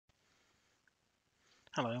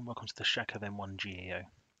Hello and welcome to the Shack of M1 GEO.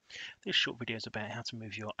 This short video is about how to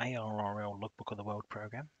move your ARRL Logbook of the World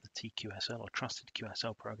program, the TQSL or Trusted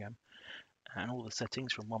QSL program, and all the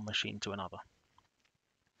settings from one machine to another.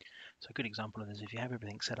 So a good example of this, if you have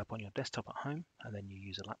everything set up on your desktop at home and then you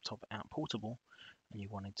use a laptop out portable and you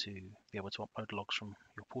wanted to be able to upload logs from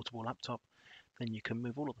your portable laptop, then you can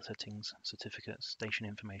move all of the settings, certificates, station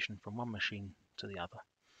information from one machine to the other.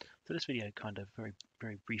 So this video kind of very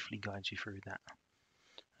briefly guides you through that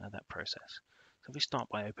process. So if we start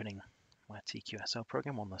by opening my TQSL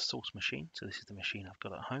program on the source machine, so this is the machine I've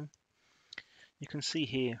got at home, you can see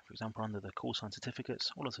here, for example, under the call sign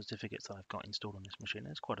certificates, all the certificates that I've got installed on this machine.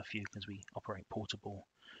 There's quite a few because we operate portable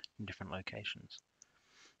in different locations.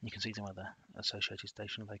 You can see some of the associated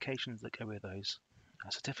station locations that go with those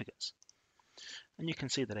certificates. And you can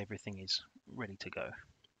see that everything is ready to go.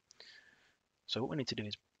 So what we need to do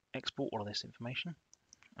is export all of this information,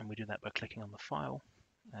 and we do that by clicking on the File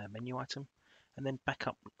menu item, and then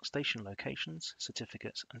backup station locations,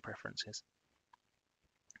 certificates, and preferences.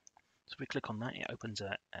 So if we click on that, it opens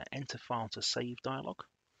a Enter File to Save dialog,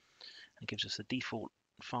 and gives us the default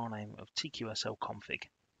file name of TQSL config.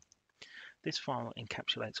 This file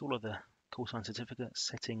encapsulates all of the call sign certificates,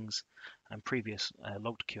 settings, and previous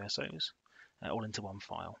logged QSOs all into one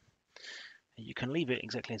file. You can leave it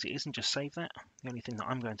exactly as it is and just save that. The only thing that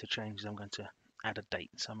I'm going to change is I'm going to add a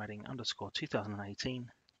date. So I'm adding _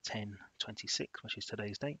 2018 10/26, which is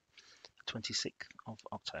today's date, 26th of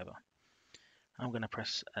October. I'm going to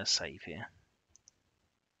press save here.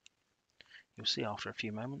 You'll see after a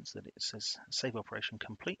few moments that it says save operation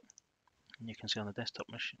complete, and you can see on the desktop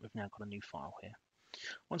machine we've now got a new file here.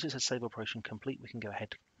 Once it says save operation complete, we can go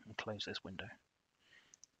ahead and close this window.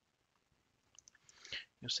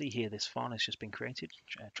 You'll see here this file has just been created,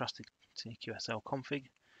 trusted TQSL config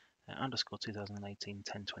 _ 2018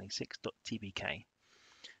 10/26.tbk.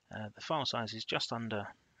 The file size is just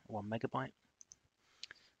under 1 megabyte.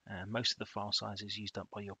 Most of the file size is used up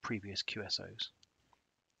by your previous QSOs,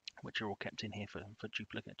 which are all kept in here for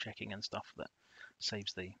duplicate checking and stuff that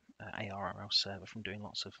saves the ARRL server from doing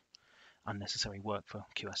lots of unnecessary work for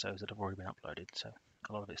QSOs that have already been uploaded. So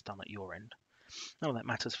a lot of it's done at your end. None of that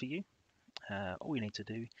matters for you. All you need to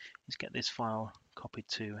do is get this file copied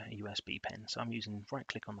to a USB pen. So I'm using right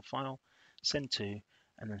click on the file, send to,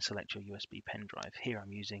 and then select your USB pen drive. Here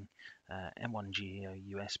I'm using M1 GEO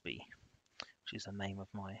USB, which is the name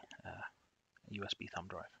of my USB thumb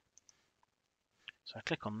drive. So I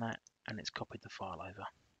click on that and it's copied the file over.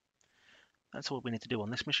 That's all we need to do on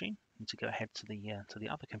this machine. We need to go ahead to the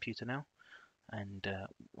other computer now, and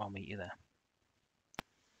I'll meet you there.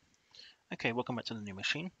 Okay, welcome back to the new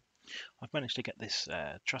machine. I've managed to get this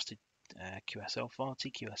trusted QSL file,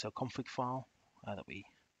 TQSL config file that we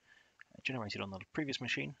generated on the previous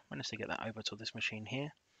machine. Managed to get that over to this machine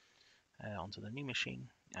here, onto the new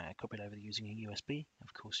machine, copied over using a USB.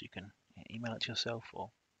 Of course, you can email it to yourself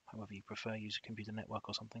or however you prefer, use a computer network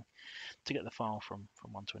or something to get the file from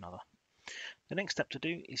one to another. The next step to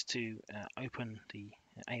do is to open the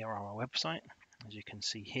ARRL website. As you can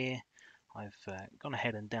see here, I've gone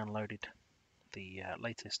ahead and downloaded the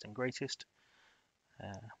latest and greatest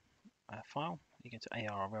file. You go to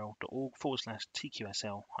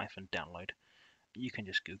arrl.org/TQSL-download. You can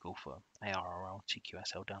just Google for ARRL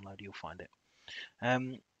TQSL download, you'll find it.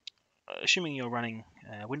 Assuming you're running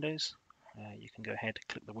Windows, you can go ahead and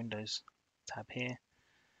click the Windows tab here.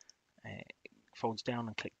 It folds down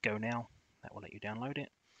and click Go Now. That will let you download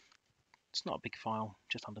it. It's not a big file,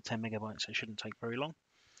 just under 10 megabytes, so it shouldn't take very long.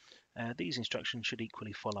 These instructions should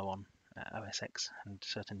equally follow on OS X and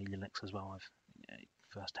certainly Linux as well. I've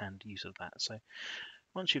first-hand use of that. So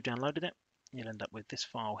once you've downloaded it, you'll end up with this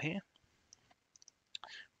file here,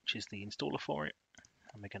 which is the installer for it,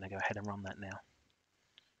 and we're going to go ahead and run that now.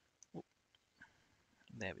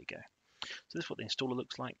 There we go. So this is what the installer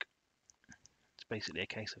looks like. It's basically a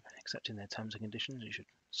case of accepting their terms and conditions. You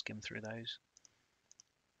should skim through those.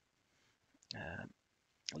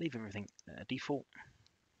 Leave everything default.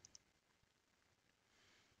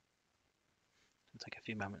 It'll take a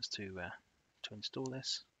few moments to install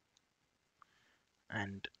this,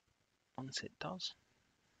 and once it does,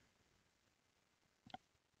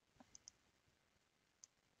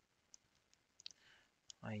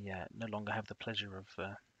 I no longer have the pleasure of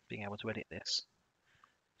being able to edit this.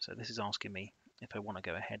 So this is asking me if I want to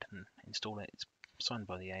go ahead and install it. It's signed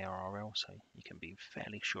by the ARRL, so you can be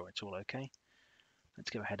fairly sure it's all okay. Let's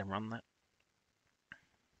go ahead and run that.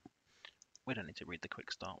 We don't need to read the quick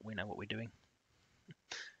start, we know what we're doing.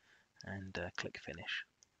 And click finish.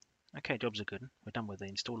 Okay, jobs are good. We're done with the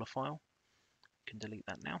installer file. You can delete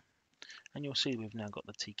that now. And you'll see we've now got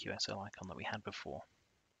the TQSL icon that we had before.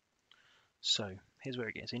 So here's where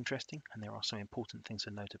it gets interesting, and there are some important things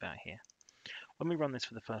to note about here. When we run this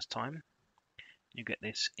for the first time, you get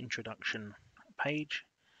this introduction page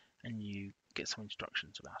and you get some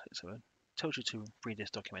instructions about it. So it tells you to read this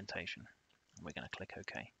documentation, and we're going to click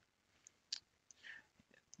OK.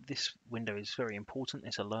 This window is very important.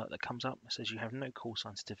 This alert that comes up says you have no call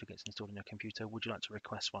sign certificates installed on your computer. Would you like to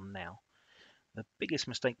request one now? The biggest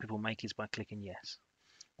mistake people make is by clicking yes.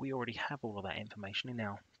 We already have all of that information in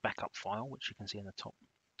our backup file, which you can see in the top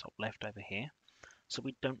left over here. So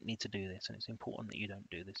we don't need to do this, and it's important that you don't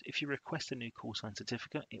do this. If you request a new call sign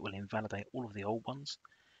certificate, it will invalidate all of the old ones,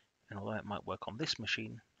 and although it might work on this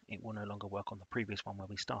machine, it will no longer work on the previous one where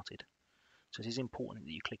we started. So it is important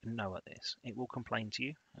that you click no at this. It will complain to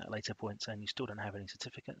you at a later point saying you still don't have any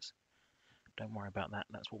certificates. Don't worry about that,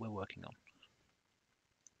 that's what we're working on.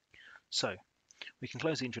 So we can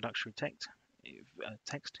close the introductory text.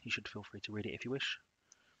 You should feel free to read it if you wish.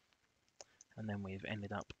 And then we've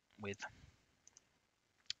ended up with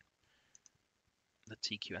the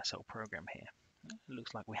TQSL program here. It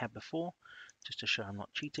looks like we had before. Just to show I'm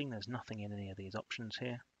not cheating, there's nothing in any of these options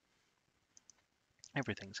here.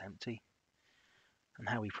 Everything's empty. And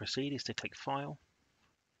how we proceed is to click File,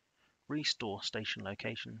 Restore Station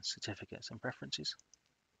Location, Certificates and Preferences.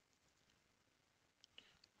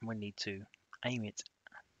 And we need to aim it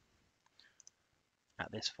at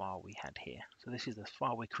this file we had here. So this is the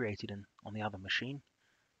file we created on the other machine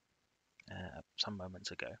some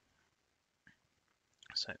moments ago.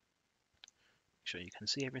 So make sure you can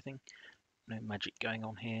see everything. No magic going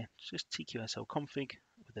on here. It's just TQSL config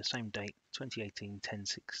with the same date,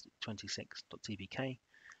 2018-10-6-26.tbk.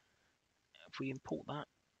 If we import that,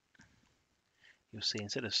 you'll see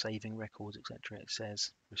instead of saving records, etc., it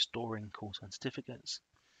says restoring call sign certificates.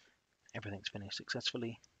 Everything's finished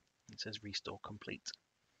successfully. It says restore complete.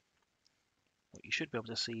 What you should be able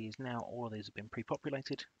to see is now all of these have been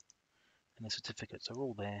pre-populated and the certificates are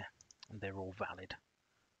all there and they're all valid.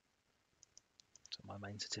 So my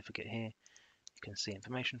main certificate here, you can see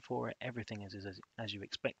information for it. Everything is as you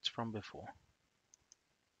expect from before.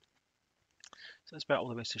 So that's about all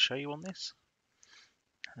there is to show you on this.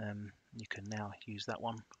 You can now use that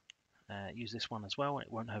one, use this one as well.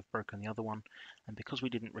 It won't have broken the other one. And because we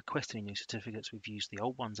didn't request any new certificates, we've used the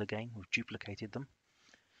old ones again. We've duplicated them.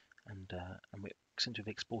 And since we've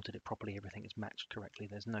exported it properly, everything is matched correctly.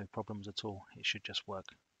 There's no problems at all. It should just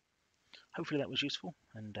work. Hopefully that was useful,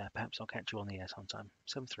 and perhaps I'll catch you on the air sometime.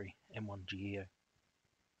 73M1GEO.